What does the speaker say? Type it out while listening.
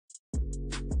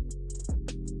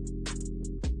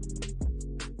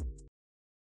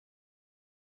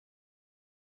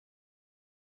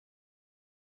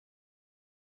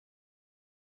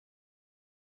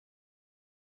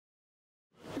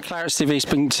Clarets TV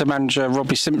speaking to manager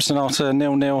Robbie Simpson after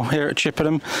 0-0 here at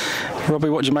Chippenham. Robbie,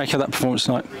 what did you make of that performance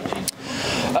tonight?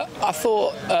 I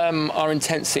thought our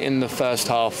intensity in the first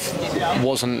half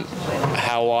wasn't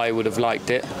how I would have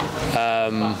liked it.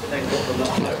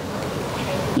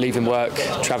 Leaving work,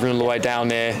 travelling all the way down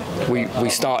here, we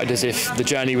started as if the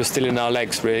journey was still in our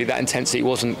legs, really. That intensity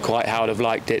wasn't quite how I'd have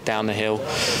liked it down the hill.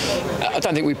 I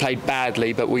don't think we played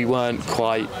badly, but we weren't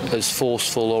quite as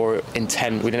forceful or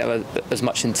intent. We didn't have as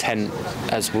much intent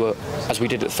as we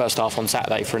did at the first half on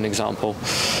Saturday, for an example.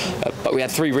 But we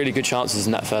had 3 really good chances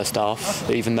in that first half,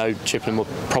 even though Chippenham were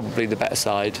probably the better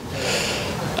side.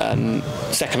 And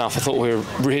second half, I thought we were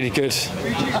really good.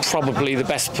 Probably the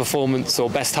best performance or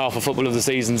best half of football of the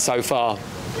season so far.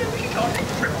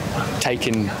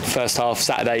 Taking first half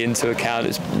Saturday into account,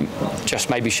 it's just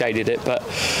maybe shaded it, but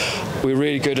we were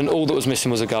really good, and all that was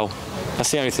missing was a goal. That's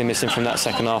the only thing missing from that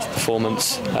second half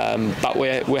performance. But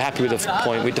we're happy with the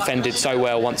point. We defended so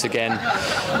well once again.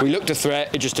 We looked a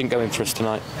threat, it just didn't go in for us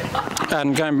tonight.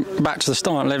 And going back to the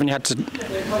start 11, you had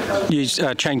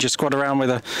to change your squad around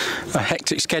with a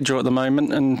hectic schedule at the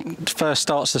moment, and first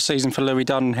starts the season for Louis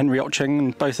Dunn and Henry Otching,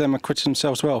 and both of them acquitted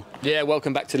themselves well. Yeah,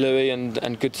 welcome back to Louis,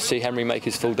 and good to see Henry make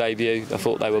his full debut. I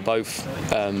thought they were both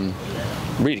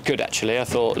really good, actually. I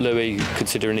thought Louis,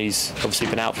 considering he's obviously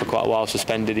been out for quite a while,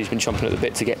 suspended, he's been chomping at the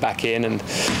bit to get back in, and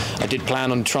I did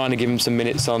plan on trying to give him some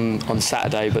minutes on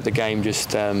Saturday, but the game just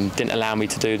didn't allow me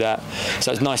to do that.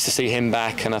 So it's nice to see him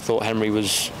back, and I thought Henry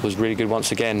was really good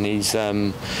once again.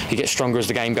 He gets stronger as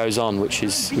the game goes on, which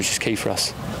is key for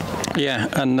us. Yeah,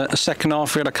 and the second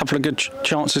half we had a couple of good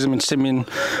chances. I mean, Simeon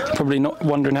probably not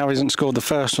wondering how he hasn't scored the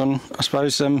first one, I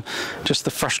suppose. Just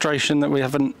the frustration that we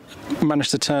haven't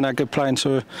managed to turn our good play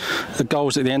into the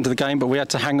goals at the end of the game, but we had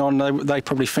to hang on. They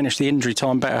probably finished the injury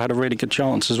time better, had a really good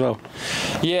chance as well.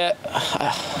 Yeah,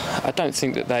 I don't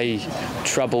think that they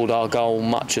troubled our goal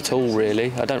much at all,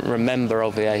 really. I don't remember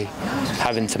Ovier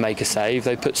having to make a save.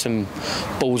 They put some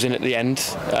balls in at the end,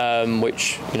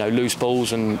 which, loose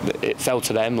balls, and it fell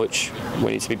to them, which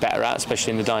we need to be better at,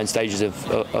 especially in the dying stages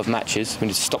of matches. We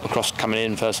need to stop the cross coming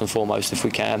in first and foremost if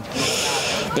we can.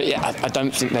 But yeah, I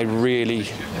don't think they really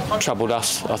troubled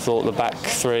us. I thought the back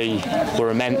 3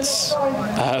 were immense.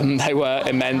 They were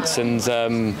immense, and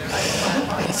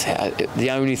the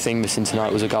only thing missing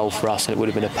tonight was a goal for us, and it would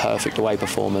have been a perfect away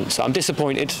performance. So I'm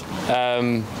disappointed,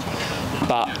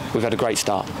 but we've had a great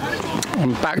start.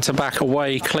 And back-to-back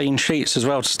away clean sheets as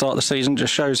well to start the season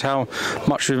just shows how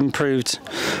much we've improved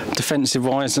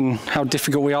defensive-wise and how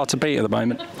difficult we are to beat at the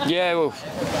moment. Yeah, well,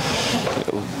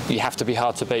 you have to be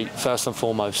hard to beat first and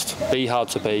foremost. Be hard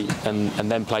to beat, and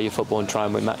then play your football and try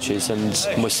and win matches. And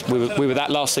we were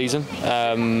that last season,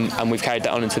 and we've carried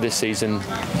that on into this season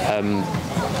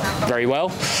very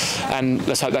well. And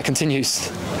let's hope that continues.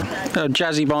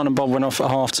 Jazzy Barnum Bob went off at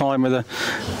half-time with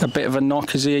a bit of a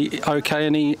knock. Is he okay?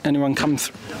 Anyone come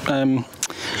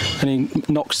any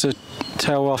knocks to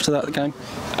tell after that game?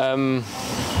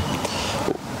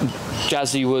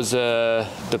 Jazzy was a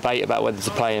debate about whether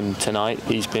to play him tonight.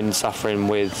 He's been suffering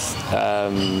with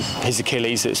his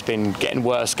Achilles. It's been getting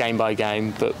worse game by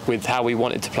game, but with how we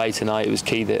wanted to play tonight, it was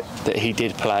key that he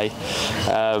did play.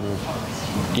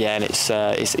 Yeah, and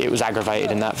it was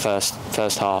aggravated in that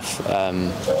first half.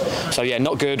 So yeah,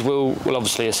 not good. We'll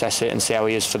obviously assess it and see how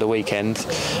he is for the weekend.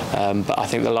 But I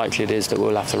think the likelihood is that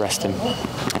we'll have to rest him.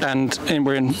 And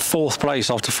we're in 4th place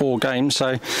after 4 games.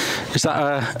 So is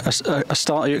that a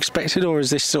start you expected, or is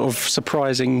this sort of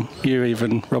surprising you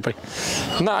even, Robbie?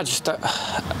 No, just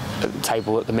the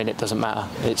table at the minute doesn't matter.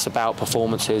 It's about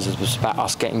performances. It's about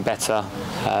us getting better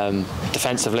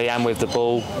defensively and with the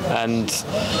ball. And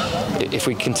if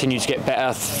we continue to get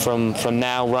better from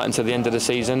now right until the end of the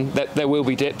season, there will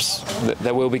be dips.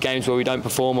 There will be games where we don't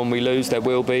perform and we lose. There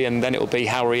will be, and then it will be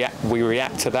how we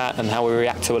react to that and how we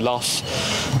react to a loss.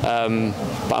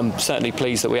 But I'm certainly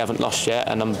pleased that we haven't lost yet,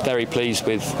 and I'm very pleased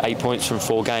with 8 points from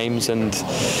 4 games, and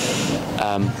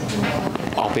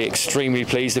I'll be extremely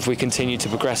pleased if we continue to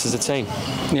progress as a team.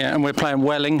 Yeah, and we're playing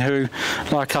Welling, who,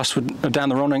 like us, were down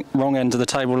the wrong end of the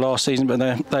table last season, but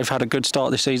they've had a good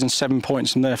start this season, 7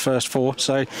 points in their first 4.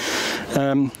 So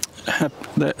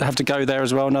they have to go there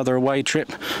as well, another away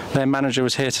trip. Their manager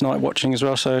was here tonight watching as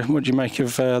well, so what do you make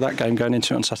of that game going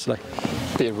into it on Saturday?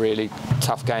 Be a really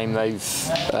tough game. They've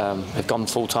gone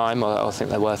full-time. I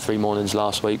think they were 3 mornings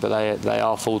last week, but they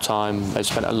are full-time. They've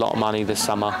spent a lot of money this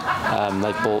summer.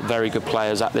 They've bought very good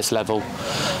players at this level,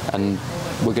 and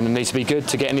we're going to need to be good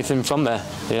to get anything from there.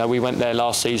 We went there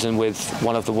last season with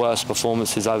one of the worst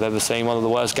performances I've ever seen, one of the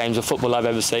worst games of football I've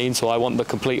ever seen, so I want the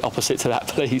complete opposite to that,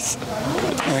 please.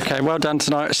 Okay, well done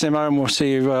tonight, Simo, and we'll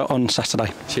see you on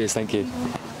Saturday. Cheers, thank you.